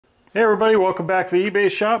Hey everybody, welcome back to the eBay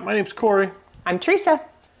shop. My name's Corey. I'm Teresa.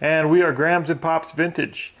 And we are Grams and Pops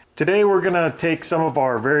Vintage. Today we're going to take some of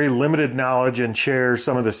our very limited knowledge and share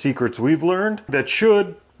some of the secrets we've learned that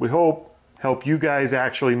should, we hope, help you guys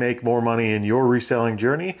actually make more money in your reselling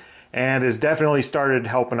journey, and has definitely started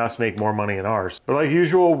helping us make more money in ours. But like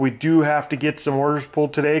usual, we do have to get some orders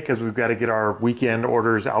pulled today because we've got to get our weekend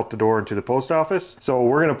orders out the door into the post office. So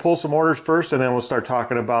we're going to pull some orders first, and then we'll start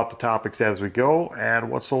talking about the topics as we go. And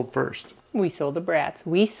what sold first? We sold the brats.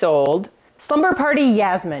 We sold Slumber Party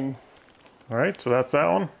Yasmin. All right, so that's that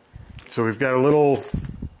one. So we've got a little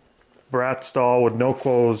brat stall with no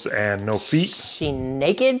clothes and no feet. She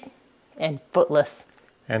naked and footless.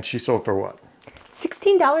 And she sold for what?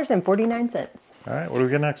 $16.49. All right, what do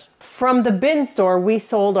we get next? From the bin store, we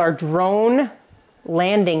sold our drone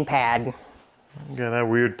landing pad. Got that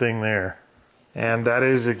weird thing there. And that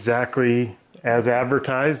is exactly as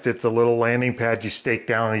advertised. It's a little landing pad you stake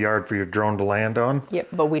down in the yard for your drone to land on. Yep,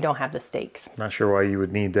 but we don't have the stakes. Not sure why you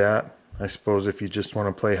would need that. I suppose if you just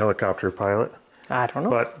want to play helicopter pilot. I don't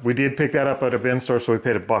know. But we did pick that up at a bin store, so we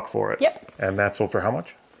paid $1 for it. Yep. And that sold for how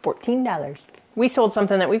much? $14. We sold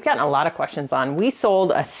something that we've gotten a lot of questions on. We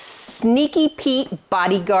sold a Sneaky Pete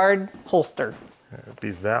bodyguard holster. It'd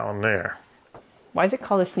be that one there. Why is it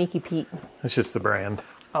called a Sneaky Pete? It's just the brand.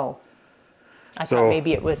 Oh. I thought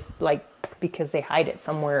maybe it was like because they hide it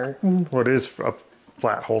somewhere. Well, it is a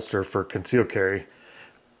flat holster for concealed carry,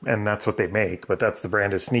 and that's what they make, but that's the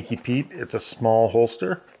brand is Sneaky Pete. It's a small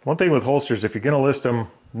holster. One thing with holsters, if you're going to list them,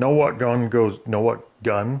 know what gun goes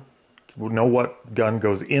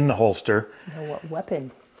in the holster. Know what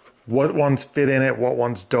weapon. What ones fit in it, what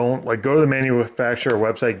ones don't. Like, go to the manufacturer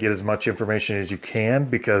website, get as much information as you can,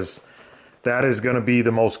 because that is going to be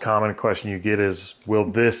the most common question you get is, will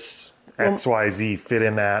this XYZ fit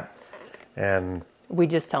in that? And we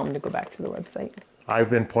just tell them to go back to the website. I've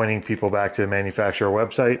been pointing people back to the manufacturer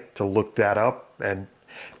website to look that up, and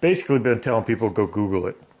basically been telling people go Google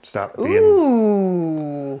it. Stop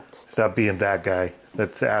being that guy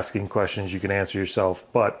that's asking questions you can answer yourself.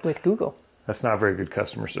 But with Google, that's not very good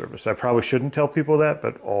customer service. I probably shouldn't tell people that,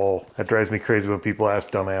 but that drives me crazy when people ask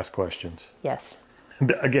dumbass questions. Yes.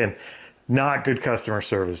 Again, not good customer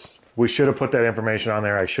service. We should have put that information on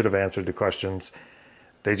there. I should have answered the questions.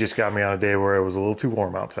 They just got me on a day where it was a little too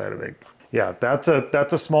warm outside, I think. Yeah, that's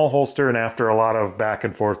a small holster, and after a lot of back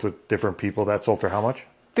and forth with different people, that sold for how much?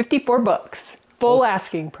 $54. Full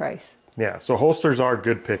asking price. Yeah, so holsters are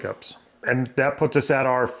good pickups. And that puts us at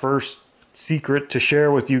our first secret to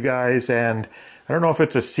share with you guys. And I don't know if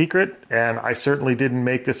it's a secret, and I certainly didn't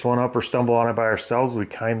make this one up or stumble on it by ourselves. We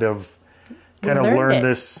kind of learned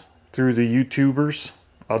this through the YouTubers,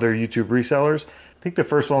 other YouTube resellers. I think the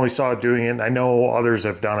first one we saw doing it, and I know others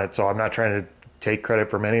have done it, so I'm not trying to take credit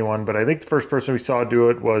from anyone, but I think the first person we saw do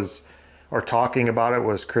it was, or talking about it,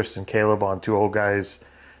 was Chris and Caleb on Two Old Guys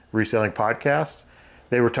Reselling Podcast.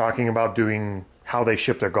 They were talking about doing how they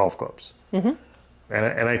ship their golf clubs. Mm-hmm.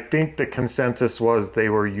 And I think the consensus was they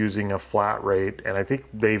were using a flat rate, and I think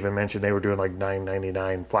they even mentioned they were doing like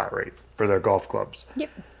 $9.99 flat rate for their golf clubs. Yep.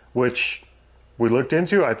 Which we looked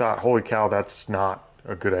into. I thought, holy cow, that's not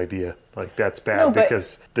a good idea. Like, that's bad,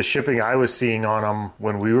 because the shipping I was seeing on them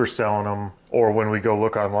when we were selling them, or when we go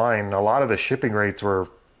look online, a lot of the shipping rates were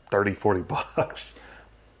 $30-40.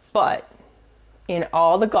 But in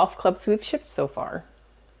all the golf clubs we've shipped so far,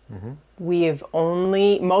 we have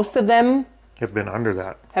most of them have been under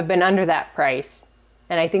that price.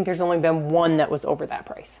 And I think there's only been one that was over that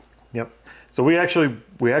price. Yep. So we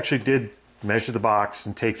actually did measure the box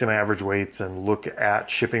and take some average weights and look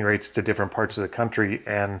at shipping rates to different parts of the country.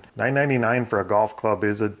 And $9.99 for a golf club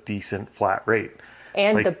is a decent flat rate.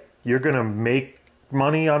 And you're going to make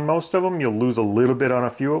money on most of them. You'll lose a little bit on a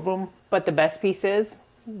few of them. But the best piece is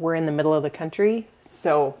we're in the middle of the country.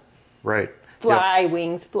 So right. Fly,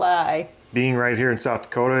 wings, fly. Being right here in South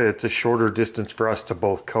Dakota, it's a shorter distance for us to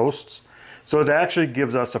both coasts. So it actually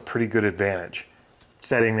gives us a pretty good advantage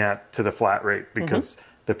setting that to the flat rate, because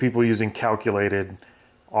the people using calculated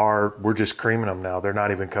we're just creaming them now. They're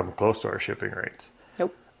not even coming close to our shipping rates.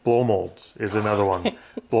 Nope. Blow molds is another one.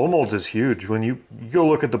 Blow molds is huge. When you go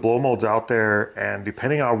look at the blow molds out there, and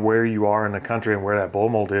depending on where you are in the country and where that blow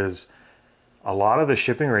mold is, a lot of the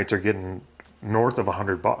shipping rates are getting north of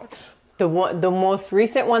 $100. The most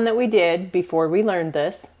recent one that we did before we learned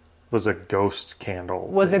this was a ghost candle.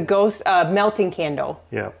 Was a ghost melting candle.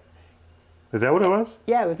 Yeah. Is that what it was?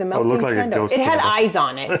 Yeah, it was a melting candle. It looked like candle. a ghost candle. It had eyes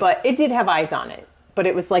on it, but it did have eyes on it. But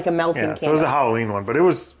it was like a melting candle. So it was a Halloween one, but it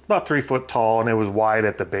was about 3 foot tall, and it was wide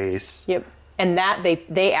at the base. Yep. And that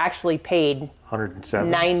they actually paid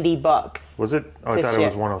 107. $90. Was it? Oh, I thought it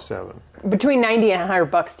was 107. Between 90 and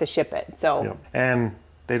 $100 to ship it. So. Yep. And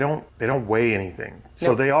they don't weigh anything. So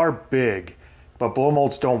Nope. they are big, but blow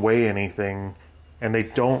molds don't weigh anything, and they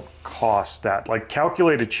don't cost that. Like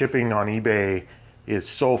calculated shipping on eBay is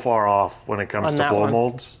so far off when it comes to blow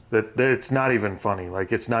molds that it's not even funny.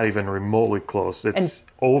 Like it's not even remotely close. It's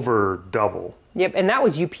over double. Yep, and that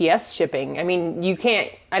was UPS shipping. I mean,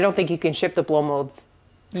 I don't think you can ship the blow molds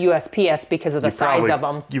USPS because of the size of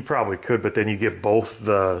them. You probably could, but then you get both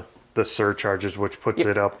the surcharges, which puts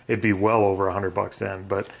it up. It'd be well over $100 then.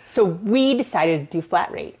 But so we decided to do flat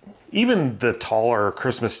rate. even the taller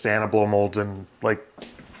Christmas Santa blow molds, and like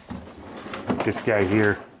this guy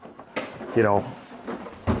here, you know,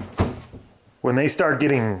 when they start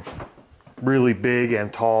getting really big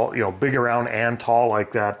and tall, you know, big around and tall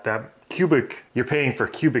like that, that cubic, you're paying for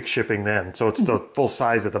cubic shipping then. So it's the full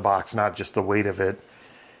size of the box, not just the weight of it.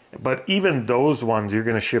 But even those ones, you're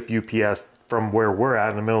going to ship UPS from where we're at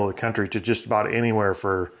in the middle of the country to just about anywhere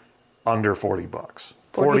for under $40.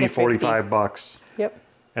 40, 45 bucks. Yep.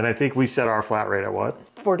 And I think we set our flat rate at what?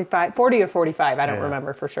 40 or 45. I don't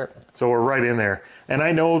remember for sure. So we're right in there. And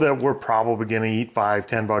I know that we're probably going to eat $5,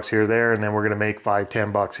 $10 here or there, and then we're going to make $5,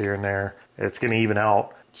 $10 here and there. It's going to even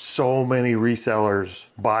out. So many resellers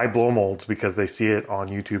buy blow molds because they see it on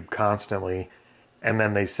YouTube constantly, and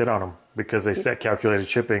then they sit on them because they set calculated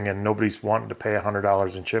shipping, and nobody's wanting to pay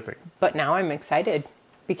 $100 in shipping. But now I'm excited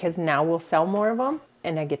because now we'll sell more of them,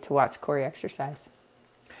 and I get to watch Corey exercise.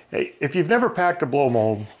 Hey, if you've never packed a blow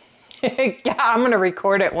mold, I'm going to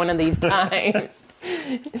record it one of these times.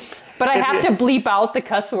 But I have to bleep out the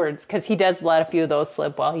cuss words because he does let a few of those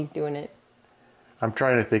slip while he's doing it. I'm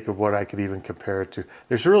trying to think of what I could even compare it to.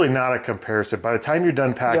 There's really not a comparison. By the time you're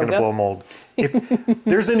done packing a blow mold,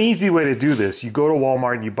 there's an easy way to do this. You go to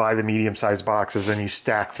Walmart and you buy the medium-sized boxes and you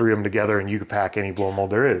stack 3 of them together and you can pack any blow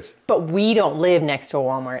mold there is. But we don't live next to a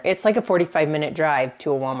Walmart. It's like a 45-minute drive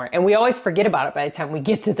to a Walmart. And we always forget about it by the time we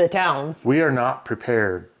get to the towns. We are not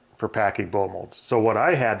prepared for packing blow molds. So what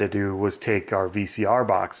I had to do was take our VCR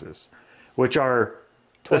boxes, which are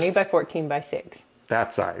 20 by 14 by 6.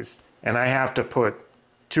 That size. And I have to put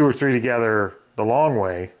 2 or 3 together the long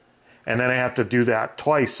way. And then I have to do that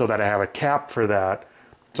twice so that I have a cap for that.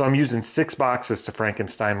 So I'm using 6 boxes to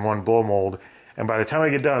Frankenstein 1 blow mold. And by the time I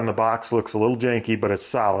get done, the box looks a little janky, but it's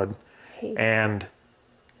solid. And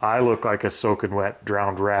I look like a soaking wet,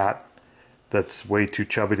 drowned rat that's way too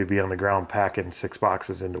chubby to be on the ground packing 6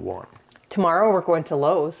 boxes into one. Tomorrow we're going to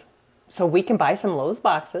Lowe's. So we can buy some Lowe's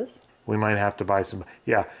boxes. We might have to buy some.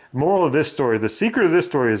 Yeah. Moral of this story, the secret of this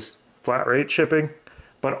story is flat rate shipping,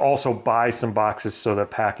 but also buy some boxes so that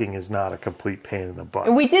packing is not a complete pain in the butt.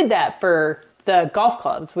 And we did that for the golf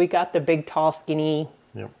clubs. We got the big, tall, skinny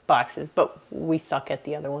boxes, but we suck at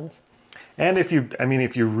the other ones. And if you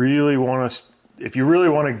really want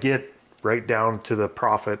to get right down to the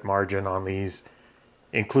profit margin on these,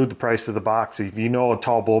 include the price of the box. If you know a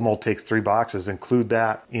tall blow mold takes 3 boxes, include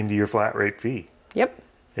that into your flat rate fee. Yep.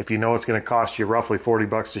 If you know it's going to cost you roughly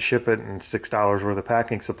 $40 to ship it and $6 worth of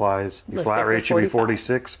packing supplies, your flat rate should be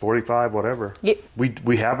 46, 45, whatever. Yep.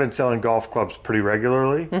 We have been selling golf clubs pretty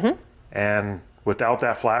regularly, and without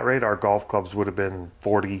that flat rate, our golf clubs would have been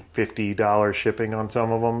 $40, $50 shipping on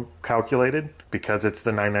some of them calculated. Because it's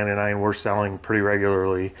the $9.99 we're selling pretty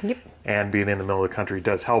regularly, and being in the middle of the country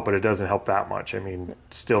does help, but it doesn't help that much. I mean,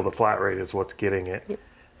 still the flat rate is what's getting it.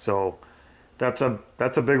 So that's a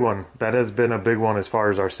big one. That has been a big one as far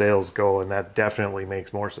as our sales go, and that definitely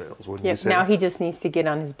makes more sales, wouldn't you say? Now he just needs to get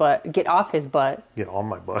on his butt, get off his butt. Get on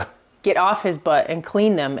my butt. Get off his butt and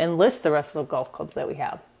clean them and list the rest of the golf clubs that we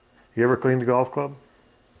have. You ever cleaned a golf club?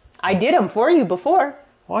 I did them for you before.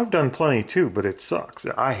 Well, I've done plenty too, but it sucks.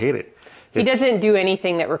 I hate it. He doesn't do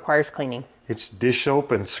anything that requires cleaning. It's dish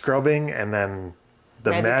soap and scrubbing, and then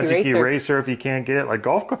the magic eraser if you can't get it. Like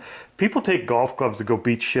people take golf clubs to go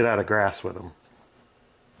beat shit out of grass with them.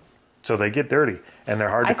 So they get dirty, and they're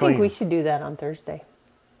hard to clean. I think we should do that on Thursday.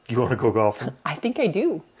 You want to go golfing? I think I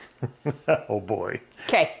do. Oh, boy.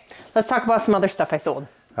 Okay, let's talk about some other stuff I sold.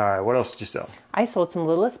 All right, what else did you sell? I sold some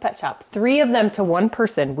Littlest Pet Shop. 3 of them to one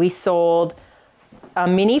person. We sold a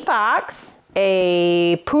mini fox,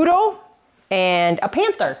 a poodle, and a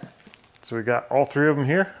panther. So we got all 3 of them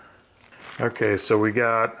here? Okay, so we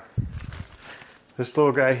got this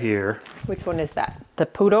little guy here. Which one is that? The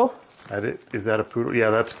poodle? Is that a poodle? Yeah,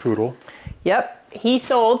 that's a poodle. Yep. He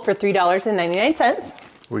sold for $3.99.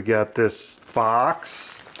 We got this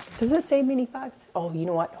fox. Does it say mini fox? Oh, you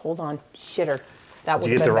know what? Hold on. Shitter. That would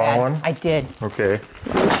Did you get the wrong one? I did. Okay.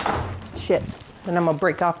 Shit. Then I'm going to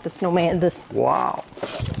break off the snowman. Wow.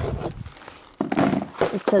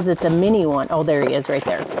 It says it's a mini one. Oh, there he is right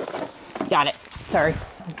there. Got it. Sorry.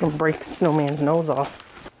 I'm going to break Snowman's nose off.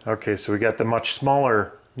 Okay, so we got the much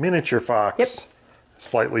smaller miniature fox. Yep.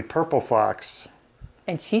 Slightly purple fox.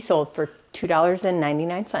 And she sold for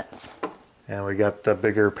 $2.99. And we got the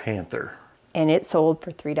bigger panther. And it sold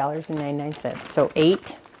for $3.99. So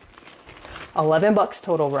 $11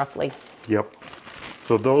 total roughly. Yep.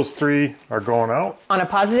 So those 3 are going out. On a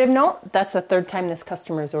positive note, that's the 3rd time this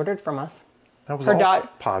customer has ordered from us. That was all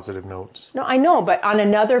positive notes. No, I know, but on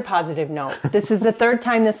another positive note, this is the 3rd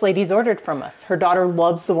time this lady's ordered from us. Her daughter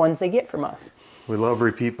loves the ones they get from us. We love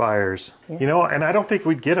repeat buyers. Yeah. You know, and I don't think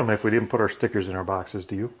we'd get them if we didn't put our stickers in our boxes,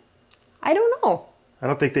 do you? I don't know. I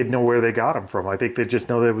don't think they'd know where they got them from. I think they'd just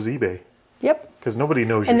know that it was eBay. Yep. Because nobody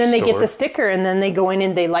knows your store. And then they get the sticker, and then they go in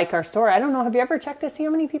and they like our store. I don't know. Have you ever checked to see how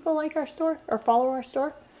many people like our store or follow our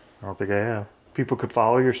store? I don't think I have. People could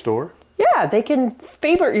follow your store? Yeah, they can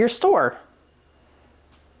favorite your store.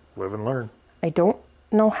 Live and learn. I don't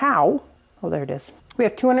know how. Oh, there it is. We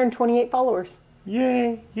have 228 followers.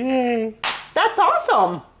 Yay, yay. That's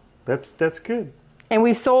awesome. That's good. And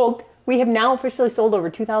we have now officially sold over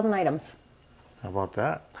 2,000 items. How about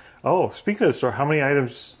that? Oh, speaking of the store, how many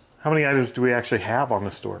items do we actually have on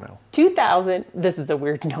the store now? 2,000, this is a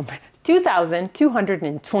weird number,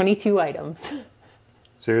 2,222 items.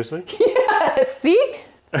 Seriously? Yeah, see?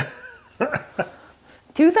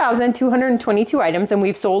 2,222 items, and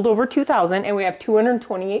we've sold over 2,000, and we have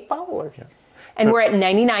 228 followers. Yeah. And we're at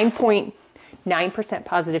 99.9%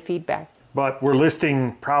 positive feedback. But we're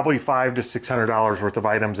listing probably $500 to $600 worth of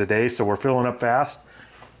items a day, so we're filling up fast.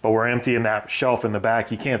 But we're emptying that shelf in the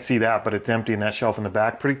back. You can't see that, but it's emptying that shelf in the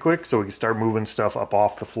back pretty quick, so we can start moving stuff up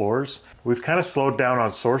off the floors. We've kind of slowed down on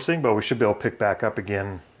sourcing, but we should be able to pick back up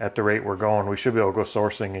again at the rate we're going. We should be able to go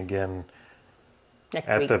sourcing again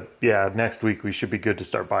next week. We should be good to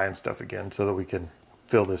start buying stuff again so that we can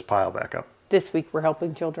fill this pile back up. This week we're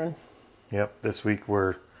helping children. Yep, this week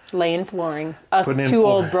we're laying flooring. Us two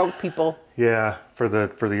old broke people. Yeah, for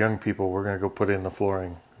the young people, we're gonna go put in the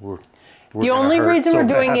flooring. The only reason we're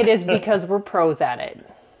doing it is because we're pros at it.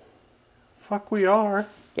 Fuck, we are.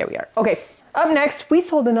 Yeah, we are. Okay, up next, we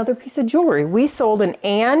sold another piece of jewelry. We sold an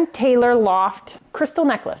Ann Taylor Loft crystal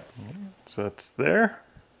necklace. So it's there.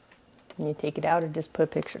 Can you take it out or just put a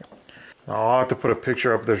picture? I'll have to put a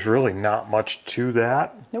picture up. There's really not much to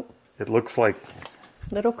that. Nope. It looks like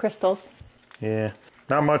little crystals. Yeah,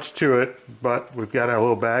 not much to it, but we've got a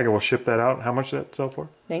little bag and we'll ship that out. How much did that sell for?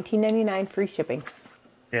 $19.99 free shipping.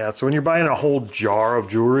 Yeah, so when you're buying a whole jar of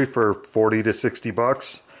jewelry for 40 to 60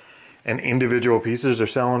 bucks and individual pieces are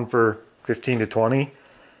selling for 15 to 20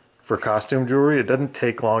 for costume jewelry, it doesn't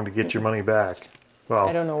take long to get your money back. Well,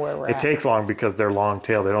 I don't know where we're at. It takes long because they're long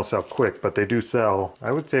tail. They don't sell quick, but they do sell.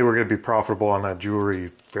 I would say we're going to be profitable on that jewelry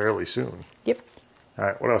fairly soon. Yep. All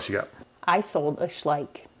right, what else you got? I sold a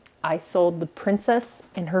Schleich. I sold the princess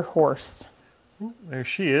and her horse. There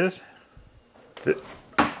she is.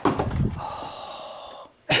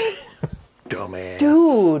 Dumbass.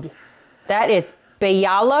 Dude, that is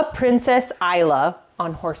Bayala Princess Isla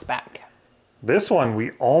on horseback. This one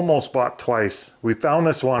we almost bought twice. We found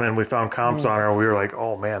this one and we found comps on her. And we were like,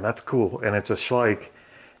 oh man, that's cool. And it's a Schleich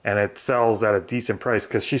and it sells at a decent price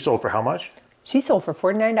because she sold for how much? She sold for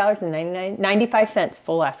 $49.95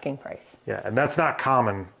 full asking price. Yeah, and that's not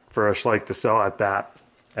common for a Schleich to sell at that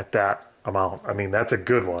amount. I mean, that's a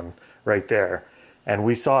good one right there. And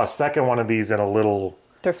we saw a second one of these in a little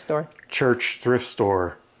thrift store. Church thrift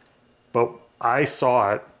store. But I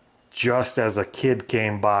saw it just as a kid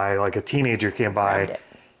came by, like a teenager came by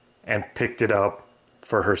and picked it up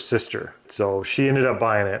for her sister. So she ended up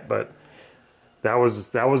buying it, but that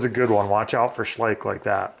was a good one. Watch out for Schleich like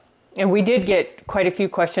that. And we did get quite a few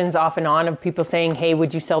questions off and on of people saying, hey,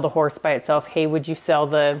 would you sell the horse by itself? Hey, would you sell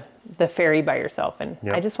the fairy by yourself? And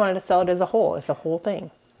I just wanted to sell it as a whole. It's a whole thing.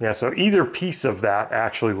 Yeah, so either piece of that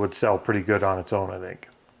actually would sell pretty good on its own, I think.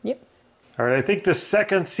 Yep. All right, I think the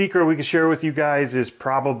second secret we can share with you guys is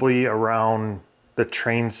probably around the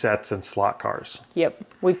train sets and slot cars. Yep,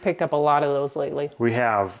 we've picked up a lot of those lately. We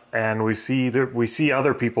have, and we see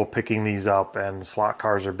other people picking these up, and slot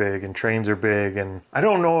cars are big and trains are big, and I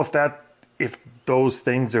don't know if those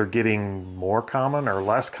things are getting more common or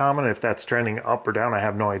less common, if that's trending up or down, I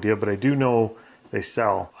have no idea, but I do know they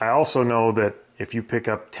sell. I also know that if you pick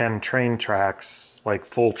up 10 train tracks, like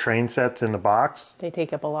full train sets in the box, they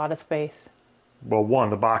take up a lot of space. Well, one,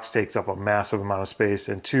 the box takes up a massive amount of space,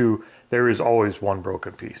 and two, there is always one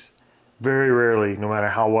broken piece. Very rarely, no matter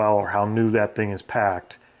how well or how new that thing is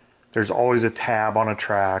packed, there's always a tab on a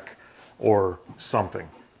track or something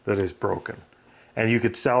that is broken. And you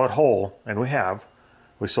could sell it whole, and we have.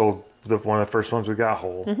 We sold one of the first ones we got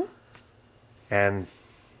whole. And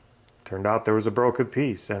turned out there was a broken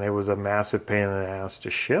piece, and it was a massive pain in the ass to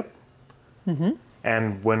ship.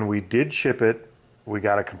 And when we did ship it, we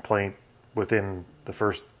got a complaint within the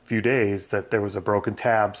first few days that there was a broken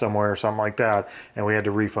tab somewhere or something like that, and we had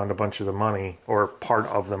to refund a bunch of the money, or part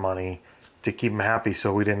of the money, to keep them happy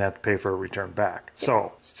so we didn't have to pay for a return back.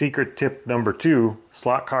 So, secret tip number 2,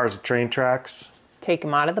 slot cars and train tracks. Take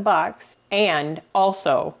them out of the box, and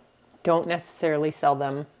also don't necessarily sell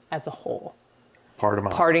them as a whole. Part them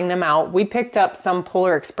out. Parting them out. We picked up some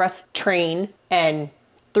Polar Express train, and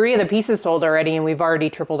 3 of the pieces sold already, and we've already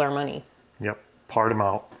tripled our money. Yep, part them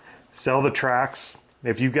out. Sell the tracks.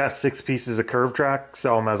 If you've got 6 pieces of curved track,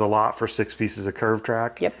 sell them as a lot for 6 pieces of curved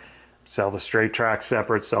track. Yep. Sell the straight track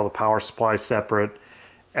separate, sell the power supply separate.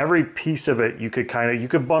 Every piece of it, you could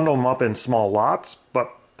bundle them up in small lots,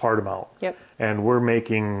 but part them out. Yep. And we're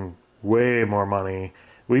making way more money.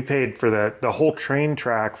 We paid for the whole train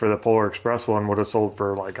track for the Polar Express one would have sold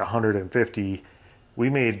for like 150. We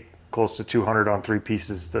made close to 200 on 3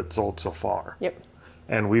 pieces that sold so far. Yep.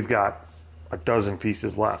 And we've got a dozen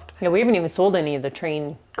pieces left. Yeah, we haven't even sold any of the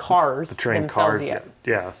train cars. The train themselves cars yet.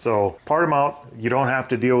 Yeah, so part them out. You don't have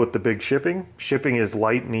to deal with the big shipping. Shipping is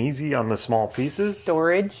light and easy on the small pieces.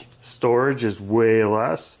 Storage is way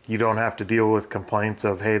less. You don't have to deal with complaints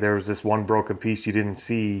of, hey, there was this one broken piece you didn't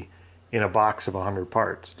see in a box of 100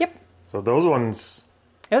 parts. Yep. So those ones,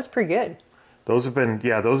 It was pretty good. those have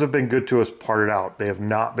been good to us parted out. They have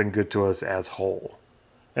not been good to us as whole.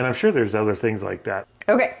 And I'm sure there's other things like that.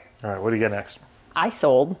 Okay. All right, what do you got next? I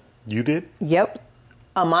sold. You did? Yep.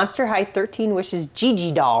 A Monster High 13 Wishes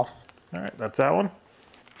Gigi doll. All right, that's that one.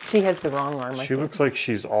 She has the wrong arm. She looks like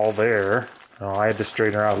she's all there. Oh, I had to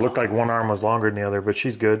straighten her out. It looked like one arm was longer than the other, but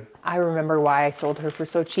she's good. I remember why I sold her for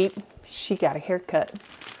so cheap. She got a haircut.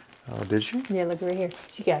 Oh, did she? Yeah, look right here.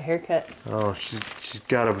 She got a haircut. Oh, she's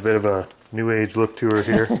got a bit of a new age look to her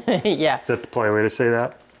here. Yeah. Is that the polite way to say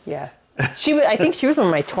that? Yeah. I think she was one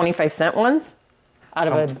of my 25-cent ones. Out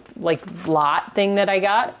of a lot thing that I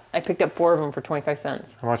got. I picked up 4 of them for 25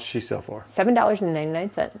 cents. How much did she sell for?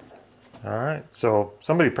 $7.99. All right. So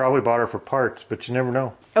somebody probably bought her for parts, but you never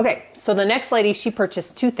know. Okay, so the next lady, she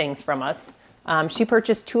purchased 2 things from us. She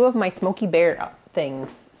purchased 2 of my Smokey Bear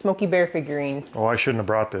things. Smokey Bear figurines. Oh, I shouldn't have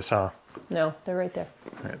brought this, huh? No, they're right there.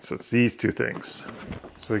 All right, so it's these 2 things.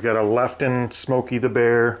 So we got a Lefton Smokey the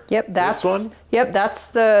Bear. Yep, that's this one. Yep, that's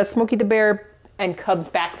the Smokey the Bear and Cubs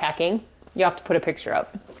backpacking. You have to put a picture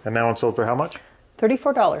up. And that one sold for how much?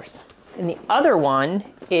 $34. And the other one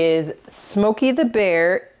is Smokey the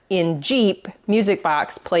Bear in Jeep music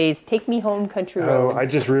box plays Take Me Home Country Road. Oh, I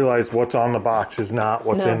just realized what's on the box is not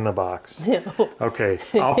what's in the box. No. Okay,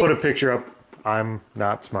 I'll put a picture up. I'm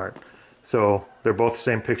not smart. So they're both the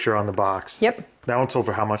same picture on the box. Yep. That one sold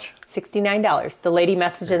for how much? $69. The lady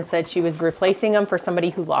messaged and said she was replacing them for somebody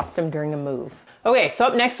who lost them during a move. Okay, so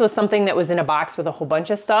up next was something that was in a box with a whole bunch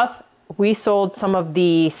of stuff. We sold some of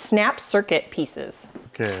the snap circuit pieces.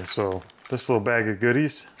 Okay, so this little bag of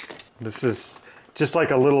goodies. This is just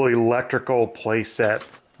like a little electrical play set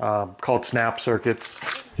called Snap Circuits.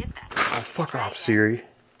 Oh, fuck off, Siri.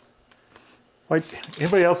 Like,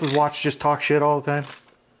 anybody else's watch just talk shit all the time?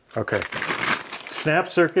 Okay. Snap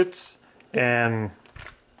Circuits, and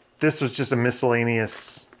this was just a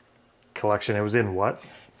miscellaneous collection. It was in what?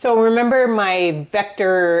 So remember my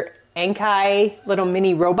Vector Ankai little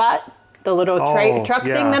mini robot? The little truck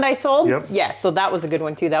thing that I sold? Yep. Yeah, so that was a good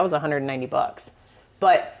one too. That was $190.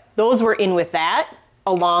 But those were in with that,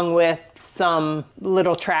 along with some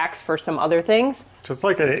little tracks for some other things. So it's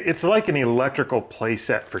like an electrical play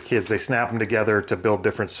set for kids. They snap them together to build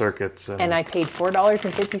different circuits. And I paid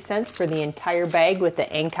 $4.50 for the entire bag with the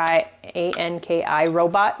Ankai A-N-K-I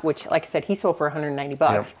robot, which, like I said, he sold for $190.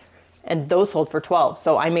 Yep. And those sold for $12.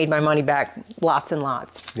 So I made my money back lots and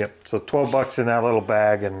lots. Yep. So $12 in that little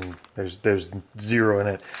bag, and there's 0 in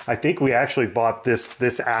it. I think we actually bought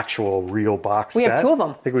this actual real box set. We have 2 of them.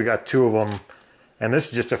 I think we got 2 of them, and this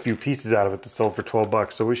is just a few pieces out of it that sold for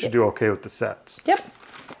 $12. So we should do okay with the sets. Yep.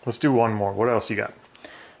 Let's do one more. What else you got?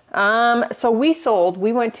 So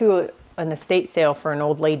we went to an estate sale for an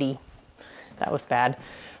old lady. That was bad.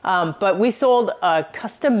 But we sold a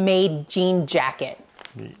custom-made jean jacket.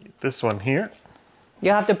 This one here.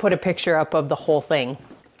 You'll have to put a picture up of the whole thing.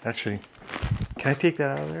 Actually, can I take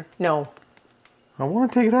that out of there? No. I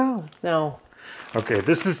want to take it out. No. Okay,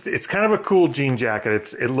 it's kind of a cool jean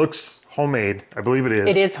jacket. It looks homemade. I believe it is.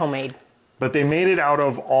 It is homemade. But they made it out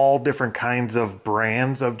of all different kinds of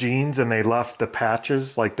brands of jeans, and they left the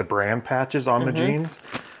patches, like the brand patches on the jeans.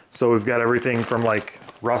 So we've got everything from like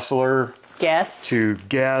Rustler Guess. to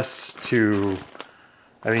Guess to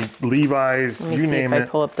I mean, Levi's, Let me you see name if I it.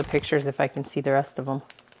 pull up the pictures if I can see the rest of them.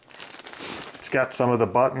 It's got some of the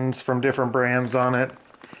buttons from different brands on it.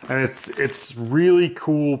 And it's really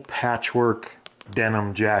cool patchwork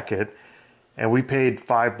denim jacket. And we paid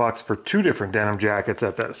 $5 for 2 different denim jackets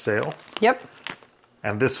at that sale. Yep.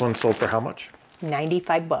 And this one sold for how much?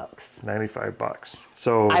 $95. $95.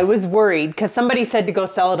 So I was worried because somebody said to go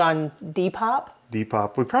sell it on Depop.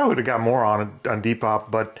 Depop. We probably would have got more on it on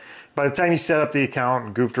Depop, but by the time you set up the account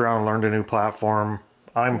and goofed around and learned a new platform,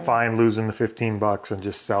 I'm fine losing the $15 and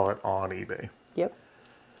just sell it on eBay. Yep.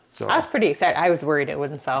 So I was pretty excited. I was worried it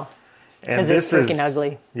wouldn't sell and because it's this freaking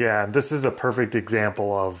ugly. Yeah, this is a perfect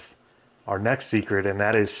example of our next secret, and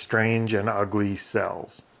that is strange and ugly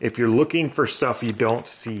sells. If you're looking for stuff you don't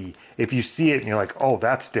see, if you see it and you're like, oh,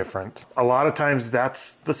 that's different. A lot of times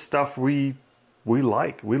that's the stuff we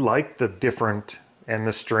like. We like the different and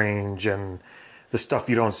the strange and the stuff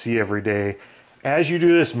you don't see every day. As you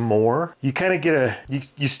do this more, you kind of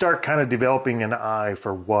get you start kind of developing an eye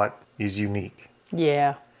for what is unique.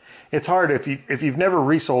 Yeah. It's hard if you've never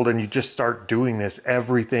resold and you just start doing this,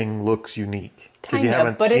 everything looks unique because you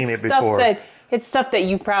haven't seen it before. It's stuff that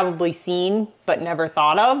you've probably seen but never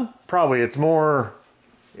thought of. Probably it's more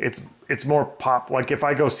pop. Like if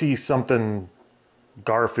I go see something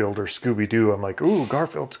Garfield or Scooby-Doo, I'm like, ooh,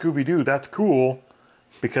 Garfield, Scooby-Doo, that's cool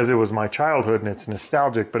because it was my childhood and it's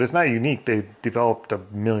nostalgic, but it's not unique. They developed a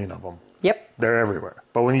million of them. Yep. They're everywhere.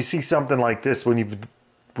 But when you see something like this, when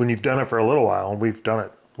you've done it for a little while, and we've done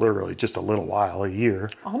it literally just a little while, a year.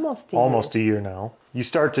 Almost a year now. You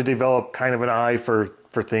start to develop kind of an eye for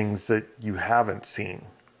things that you haven't seen.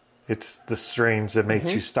 It's the strange that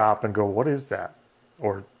makes you stop and go, what is that?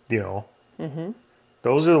 Or,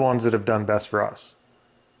 those are the ones that have done best for us.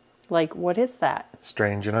 Like, what is that?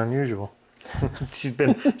 Strange and unusual. she's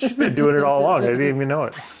been doing it all along. I didn't even know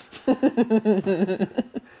it.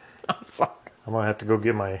 I'm sorry. I'm gonna have to go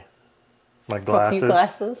get my glasses.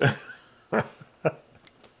 Glasses.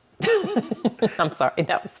 I'm sorry,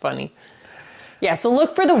 that was funny. Yeah, so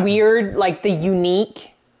look for the weird, like the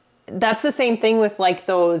unique. That's the same thing with like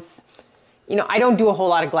those, I don't do a whole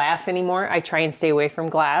lot of glass anymore. I try and stay away from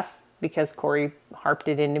glass because Corey harped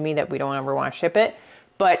it into me that we don't ever want to ship it.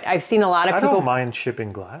 But I've seen a lot of people. I don't mind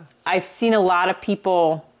shipping glass. I've seen a lot of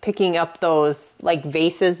people picking up those like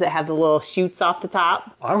vases that have the little shoots off the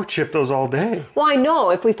top. I would ship those all day. Well, I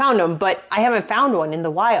know if we found them, but I haven't found one in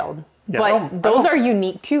the wild. Yeah, but those are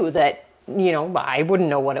unique too that, I wouldn't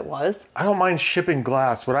know what it was. I don't mind shipping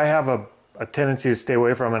glass. What I have a tendency to stay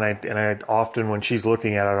away from, and I often, when she's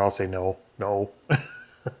looking at it, I'll say, no.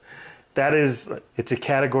 It's a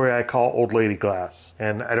category I call old lady glass.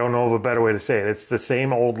 And I don't know of a better way to say it. It's the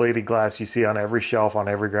same old lady glass you see on every shelf on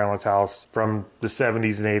every grandma's house from the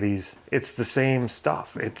 70s and 80s. It's the same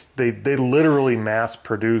stuff. They literally mass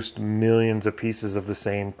produced millions of pieces of the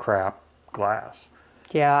same crap glass.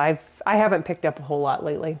 Yeah, I haven't picked up a whole lot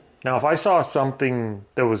lately. Now, if I saw something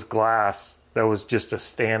that was glass, that was just a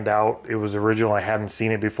standout, it was original, I hadn't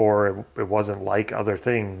seen it before, it wasn't like other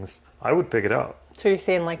things, I would pick it up. So you're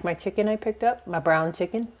saying like my chicken I picked up? My brown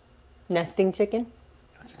chicken? Nesting chicken?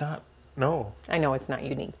 It's not, no. I know it's not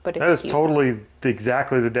unique, but it's That is cute. totally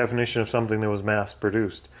exactly the definition of something that was mass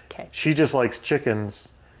produced. Okay. She just likes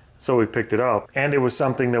chickens, so we picked it up. And it was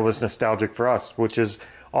something that was nostalgic for us, which is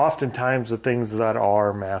oftentimes the things that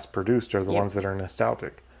are mass produced are the ones that are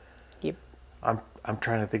nostalgic. Yep. I'm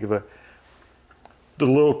trying to think of the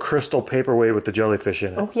little crystal paperweight with the jellyfish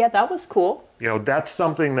in it. Oh yeah, that was cool. That's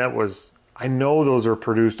something that was, I know those are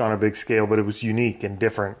produced on a big scale, but it was unique and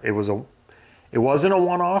different. It wasn't a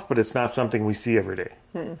one-off, but it's not something we see every day.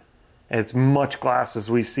 And as much glass as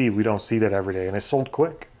we see, we don't see that every day, and it sold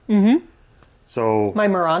quick. Mm-hmm. So my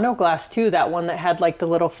Murano glass too, that one that had like the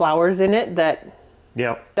little flowers in it,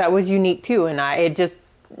 that was unique too. And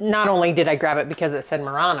not only did I grab it because it said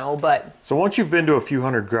Murano, but... So once you've been to a few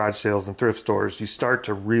hundred garage sales and thrift stores, you start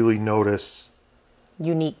to really notice...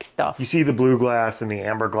 unique stuff. You see the blue glass and the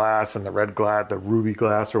amber glass and the red glass, the ruby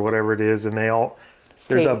glass or whatever it is, and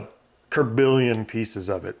there's a kerbillion pieces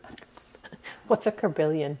of it. What's a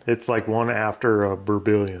kerbillion? It's like one after a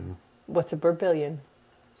burbillion. What's a burbillion?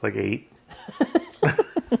 It's like 8.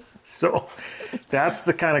 So that's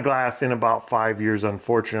the kind of glass in about 5 years,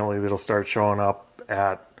 unfortunately, that'll start showing up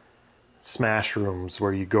at smash rooms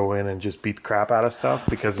where you go in and just beat the crap out of stuff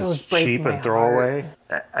because it's cheap and throwaway.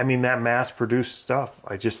 I mean, that mass-produced stuff,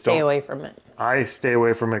 I just Stay away from it. I stay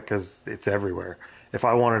away from it because it's everywhere. If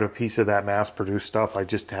I wanted a piece of that mass-produced stuff, I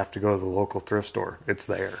just have to go to the local thrift store. It's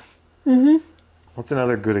there. Mm-hmm. What's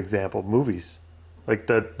another good example? Movies. Like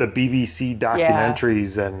the BBC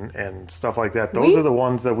documentaries and stuff like that. Those are the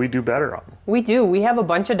ones that we do better on. We do. We have a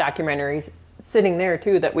bunch of documentaries sitting there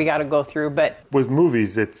too that we got to go through. But with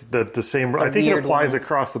movies, it's the same. I think it applies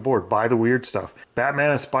across the board. Buy the weird stuff.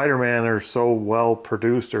 Batman and Spider-Man are so well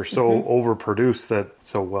produced or so overproduced that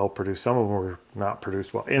some of them were not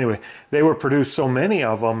produced well. Anyway, they were produced so many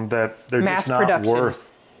of them that they're just not worth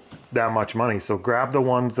that much money. So grab the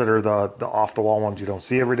ones that are the off the wall ones you don't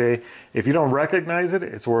see every day. If you don't recognize it,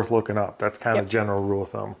 it's worth looking up. That's kind of the general rule of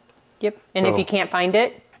thumb. Yep. And if you can't find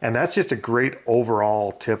it. And that's just a great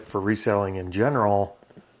overall tip for reselling in general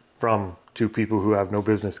from two people who have no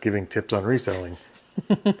business giving tips on reselling.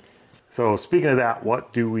 So speaking of that,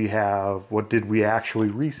 what do we have? What did we actually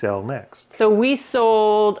resell next? So we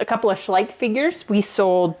sold a couple of Schleich figures. We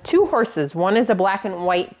sold 2 horses. One is a black and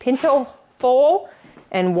white Pinto foal,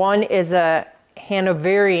 and one is a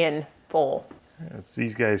Hanoverian foal. It's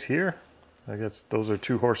these guys here. I guess those are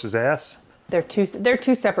 2 horses' ass. They're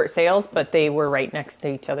two separate sales, but they were right next to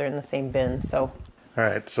each other in the same bin. So. All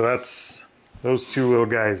right, so that's those 2 little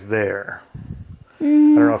guys there. I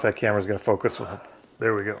don't know if that camera's going to focus with them.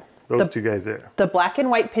 There we go. Those 2 guys there. The black and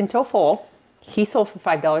white Pinto foal, he sold for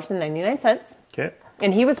 $5.99. Okay.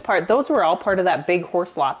 And he was those were all part of that big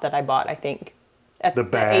horse lot that I bought, I think. At the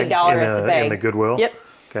bag, $8 at the bag. In the Goodwill? Yep.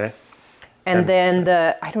 Okay. And then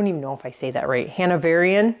I don't even know if I say that right,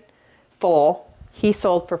 Hanoverian foal, he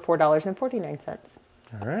sold for $4.49.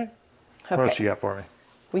 All right. Okay. What else you got for me?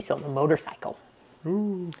 We sold a motorcycle.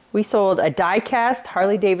 Ooh. We sold a die-cast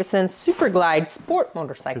Harley-Davidson Super Glide sport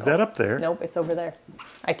motorcycle. Is that up there? Nope, it's over there.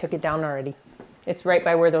 I took it down already. It's right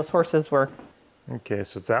by where those horses were. Okay,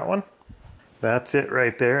 so it's that one. That's it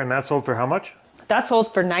right there. And that sold for how much? That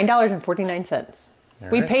sold for $9.49.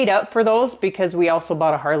 We right. paid up for those because we also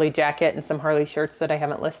bought a Harley jacket and some Harley shirts that I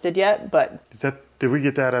haven't listed yet, but... Did we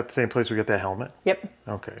get that at the same place we got that helmet? Yep.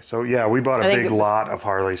 Okay, so yeah, we bought a big lot of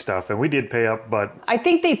Harley stuff, and we did pay up, but... I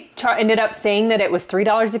think they ended up saying that it was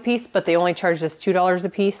 $3 a piece, but they only charged us $2 a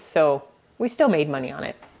piece, so we still made money on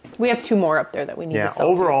it. We have 2 more up there that we need to sell.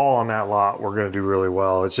 Yeah, overall on that lot, we're going to do really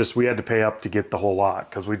well. It's just we had to pay up to get the whole lot,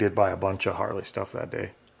 because we did buy a bunch of Harley stuff that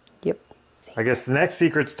day. Yep. I guess the next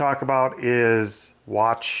secret to talk about is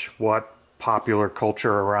watch what popular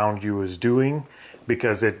culture around you is doing,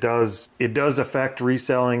 because it does affect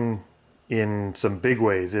reselling in some big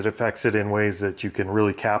ways. It affects it in ways that you can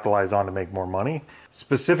really capitalize on to make more money.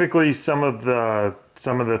 Specifically, some of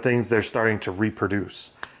the things they're starting to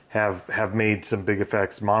reproduce have made some big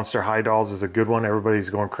effects. Monster High Dolls is a good one. Everybody's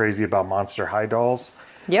going crazy about Monster High Dolls.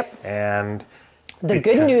 Yep. And the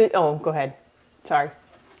good news... Oh, go ahead. Sorry.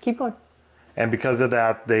 Keep going. And because of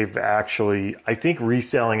that, I think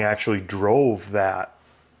reselling actually drove that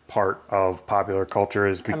part of popular culture,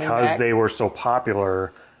 is because they were so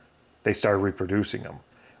popular, they started reproducing them,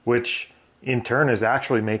 which in turn is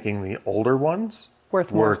actually making the older ones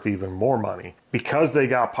worth even more money. Because they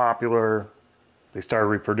got popular, they started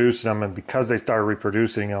reproducing them, and because they started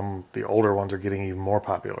reproducing them, the older ones are getting even more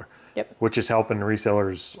popular. Yep. Which is helping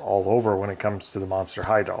resellers all over when it comes to the Monster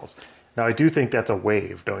High Dolls. Now, I do think that's a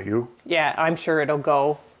wave, don't you? Yeah, I'm sure it'll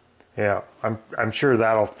go. Yeah, I'm sure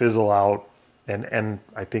that'll fizzle out, and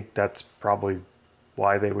I think that's probably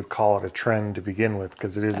why they would call it a trend to begin with,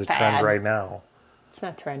 because it is a trend right now. It's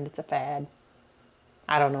not a trend, it's a fad.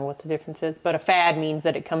 I don't know what the difference is, but a fad means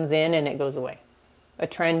that it comes in and it goes away. A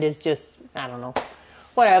trend is just, I don't know.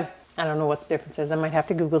 Whatever. I don't know what the difference is. I might have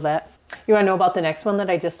to Google that. You want to know about the next one that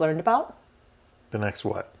I just learned about? The next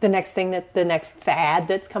what? The next fad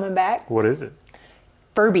that's coming back. What is it?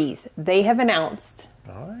 Furbies. They have announced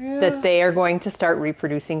that they are going to start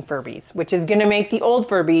reproducing Furbies, which is going to make the old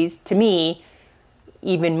Furbies, to me,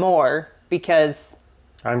 even more, because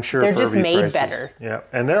I'm sure they're Furby just made prices, better. Yeah,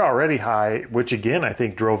 and they're already high, which again I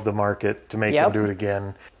think drove the market to make them do it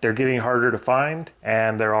again. They're getting harder to find,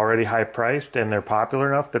 and they're already high priced, and they're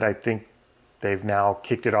popular enough that I think they've now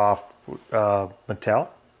kicked it off. Mattel?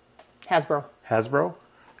 Hasbro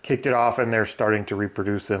kicked it off, and they're starting to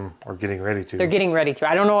reproduce them, or getting ready to. They're getting ready to.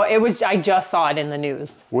 I don't know. I just saw it in the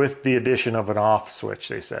news. With the addition of an off switch,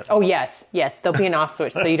 they said. Oh, yes. There'll be an off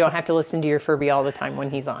switch, so you don't have to listen to your Furby all the time when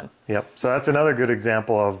he's on. Yep. So that's another good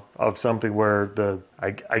example of something where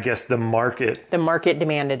I guess the market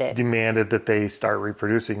demanded it. Demanded that they start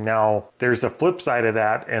reproducing. Now, there's a flip side of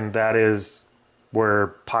that, and that is where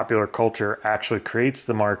popular culture actually creates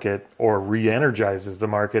the market or re-energizes the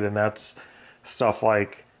market, and that's stuff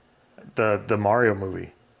like the Mario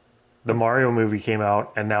movie. The Mario movie came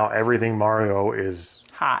out, and now everything Mario is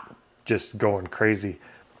hot, just going crazy.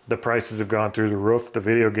 The prices have gone through the roof. The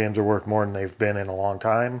video games are worth more than they've been in a long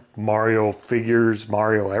time. Mario figures,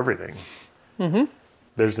 Mario everything.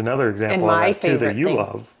 There's another example And of my that too that favorite you thing.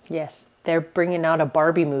 love. Yes, they're bringing out a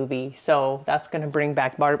Barbie movie, so that's going to bring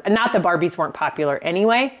back Barbie. Not that Barbies weren't popular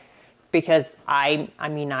anyway, because I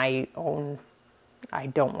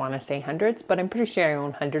don't want to say hundreds, but I'm pretty sure I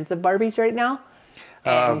own hundreds of Barbies right now.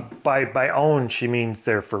 And By own, she means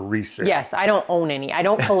they're for resale. yes, I don't own any. I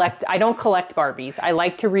don't collect. I don't collect Barbies. I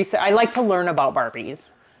like to I like to learn about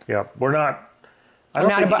Barbies. Yeah, we're not. I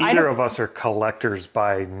don't think either of us are collectors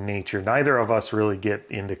by nature. Neither of us really get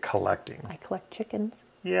into collecting. I collect chickens.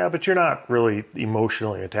 Yeah, but you're not really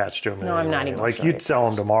emotionally attached to them. No, I'm not emotionally Like you'd sell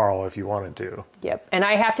them tomorrow if you wanted to. Yep, and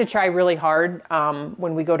I have to try really hard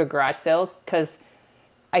when we go to garage sales, because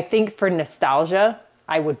I think for nostalgia,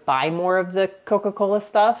 I would buy more of the Coca-Cola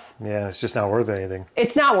stuff. Yeah, it's just not worth anything.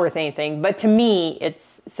 It's not worth anything, but to me,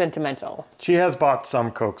 it's sentimental. She has bought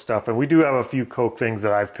some Coke stuff, and we do have a few Coke things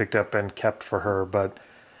that I've picked up and kept for her,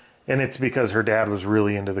 and it's because her dad was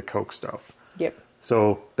really into the Coke stuff. Yep.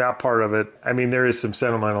 So that part of it, I mean, there is some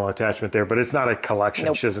sentimental attachment there, but it's not a collection.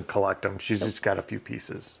 Nope. She doesn't collect them. She's just got a few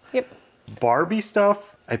pieces. Yep. Barbie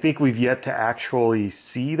stuff, I think we've yet to actually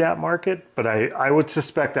see that market, but I would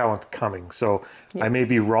suspect that one's coming. So I may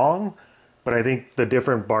be wrong, but I think the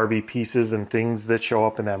different Barbie pieces and things that show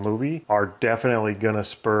up in that movie are definitely going to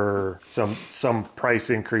spur some price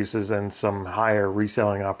increases and some higher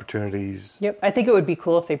reselling opportunities. Yep. I think it would be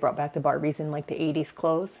cool if they brought back the Barbies in like the 80s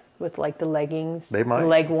clothes with like the leggings, They might. the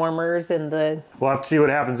leg warmers, and the... We'll have to see what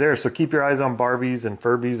happens there. So keep your eyes on Barbies and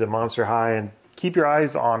Furbies and Monster High, and keep your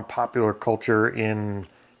eyes on popular culture in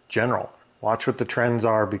general. Watch what the trends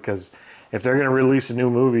are, because if they're going to release a new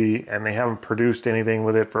movie and they haven't produced anything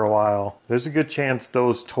with it for a while, there's a good chance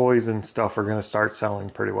those toys and stuff are going to start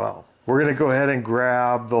selling pretty well. We're going to go ahead and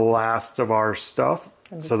grab the last of our stuff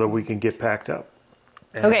so that we can get packed up.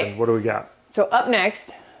 And Okay. what do we got? So up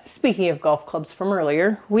next, speaking of golf clubs from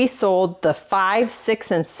earlier, we sold the 5,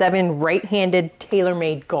 6, and 7 right-handed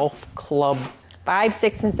tailor-made golf club. 5,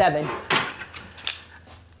 6, and 7.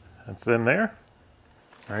 That's in there.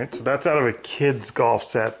 All right, so that's out of a kid's golf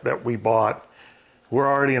set that we bought. We're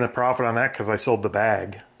already in a profit on that because I sold the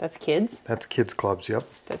bag. That's kids? That's kids clubs, yep.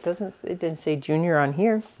 It didn't say junior on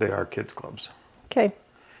here. They are kids clubs. Okay.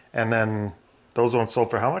 And then those ones sold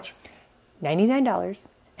for how much?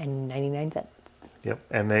 $99.99. Yep,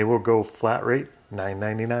 and they will go flat rate,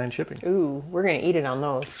 $9.99 shipping. Ooh, we're going to eat it on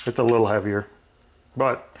those. It's a little heavier,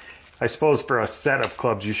 but I suppose for a set of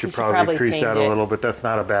clubs, you should probably probably increase that change a it. little bit. That's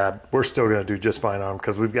not a bad. We're still going to do just fine on them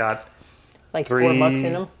because we've got Like $4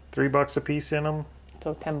 in them. $3 a piece in them,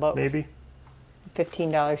 So $10. maybe.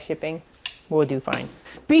 $15 shipping. We'll do fine.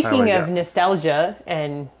 How Speaking we of got? nostalgia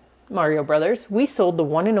and Mario Brothers, we sold the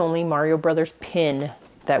one and only Mario Brothers pin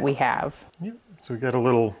that we have. Yep. So we got a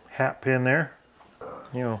little hat pin there.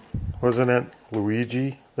 You know, wasn't it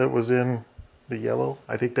Luigi that was in the yellow?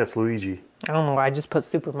 I think that's Luigi. I don't know why I just put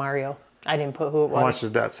Super Mario. I didn't put who it How much was.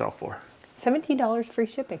 did that sell for? $17 free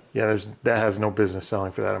shipping. Yeah, that has no business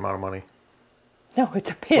selling for that amount of money. No,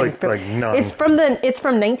 it's a pin. Like none. It's from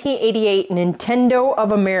 1988 Nintendo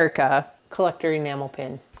of America collector enamel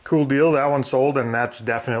pin. Cool deal. That one sold, and that's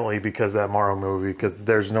definitely because of that Mario movie, because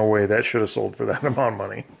there's no way that should have sold for that amount of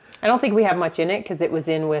money. I don't think we have much in it because it was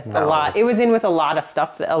in with a No. lot. It was in with a lot of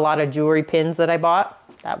stuff, a lot of jewelry pins that I bought.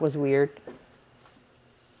 That was weird.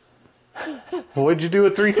 What'd you do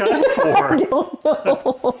it 3 times for?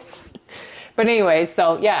 But anyway,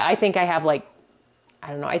 so yeah, I think I have like, I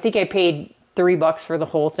don't know. I think I paid $3 for the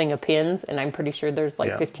whole thing of pins, and I'm pretty sure there's like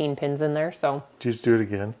Yeah. 15 pins in there. So Just do it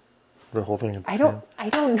again. The whole thing. I don't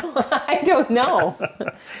know. I don't know.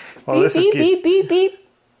 Well, Beep, this is beep, good. beep, beep, beep.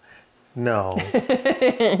 No.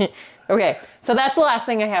 Okay, so that's the last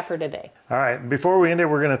thing I have for today. All right. Before we end it,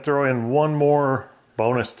 we're going to throw in one more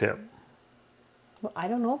bonus tip. Well, I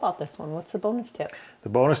don't know about this one. What's the bonus tip? The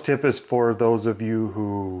bonus tip is for those of you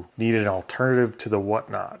who need an alternative to the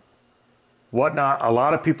Whatnot. Whatnot, a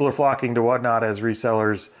lot of people are flocking to Whatnot as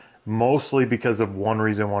resellers, mostly because of one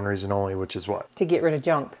reason only, which is what? To get rid of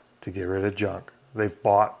junk. To get rid of junk. They've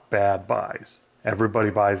bought bad buys. Everybody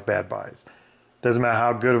buys bad buys. Doesn't matter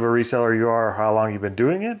how good of a reseller you are or how long you've been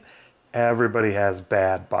doing it, everybody has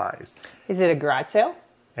bad buys. Is it a garage sale?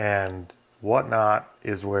 And Whatnot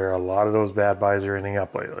is where a lot of those bad buys are ending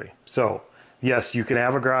up lately. So, yes, you can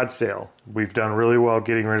have a garage sale. We've done really well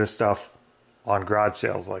getting rid of stuff on garage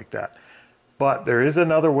sales like that. But there is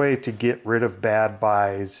another way to get rid of bad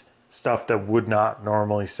buys, stuff that would not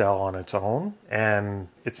normally sell on its own. And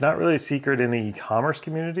it's not really a secret in the e-commerce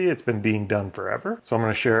community. It's been being done forever. So I'm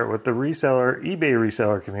going to share it with the eBay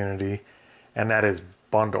reseller community, and that is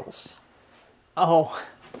bundles. Oh,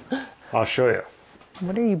 I'll show you.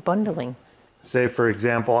 what are you bundling? Say, for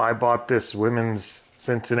example, I bought this women's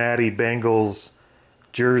Cincinnati Bengals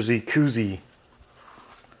jersey koozie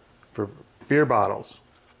for beer bottles,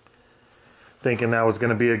 thinking that was going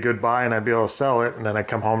to be a good buy and I'd be able to sell it, and then I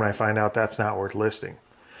come home and I find out that's not worth listing.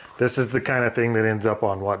 This is the kind of thing that ends up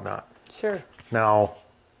on Whatnot. Sure. Now,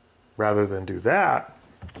 rather than do that,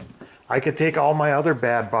 I could take all my other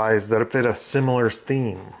bad buys that fit a similar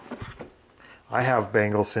theme. I have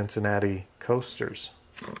Bengals Cincinnati coasters.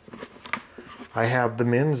 I have the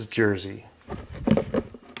men's jersey.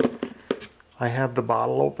 I have the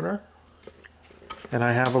bottle opener. And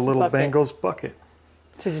I have a little Bucket. Bengals bucket.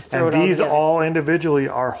 So just throw And it all these together. all individually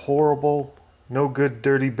are horrible, no good,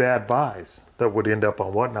 dirty, bad buys that would end up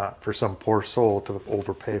on Whatnot for some poor soul to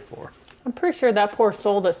overpay for. I'm pretty sure that poor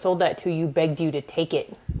soul that sold that to you begged you to take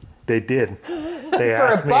it. They did. They For a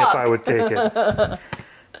asked me buck. if I would take it.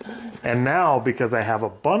 And now, because I have a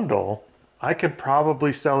bundle, I could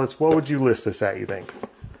probably sell this. What would you list this at, you think?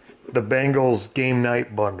 The Bengals game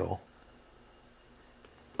night bundle.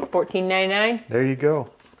 $14.99. There you go.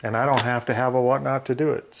 And I don't have to have a Whatnot to do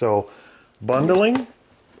it. So bundling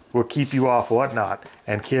will keep you off Whatnot.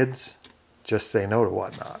 And kids, just say no to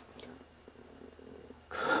Whatnot.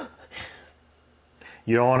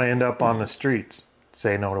 You don't want to end up on the streets.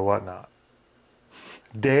 Say no to Whatnot.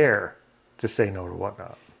 Dare to say no to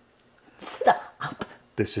Whatnot. Stop.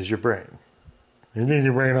 This is your brain. You need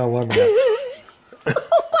your brain on Whatnot.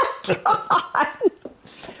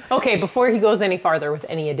 Okay, before he goes any farther with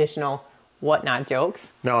any additional Whatnot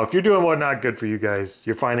jokes. No, if you're doing Whatnot, good for you guys.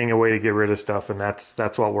 You're finding a way to get rid of stuff, and that's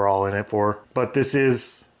what we're all in it for. But this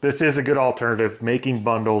is a good alternative. Making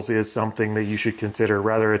bundles is something that you should consider,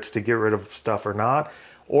 whether it's to get rid of stuff or not,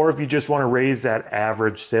 or if you just want to raise that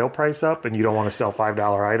average sale price up and you don't want to sell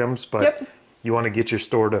 $5 items, but Yep. you want to get your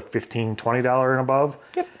store to $15, $20 and above.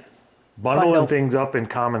 Yep. Bundling Bundle. things up in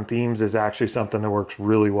common themes is actually something that works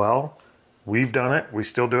really well. We've done it. We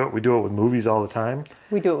still do it. We do it with movies all the time.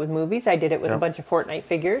 We do it with movies. I did it with a bunch of Fortnite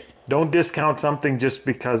figures. Don't discount something just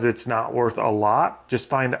because it's not worth a lot. Just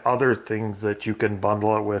find other things that you can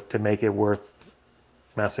bundle it with to make it worth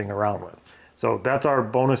messing around with. So that's our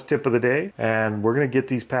bonus tip of the day. And we're going to get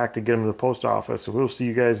these packed and get them to the post office. So we'll see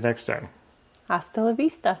you guys next time. Hasta la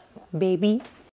vista, baby.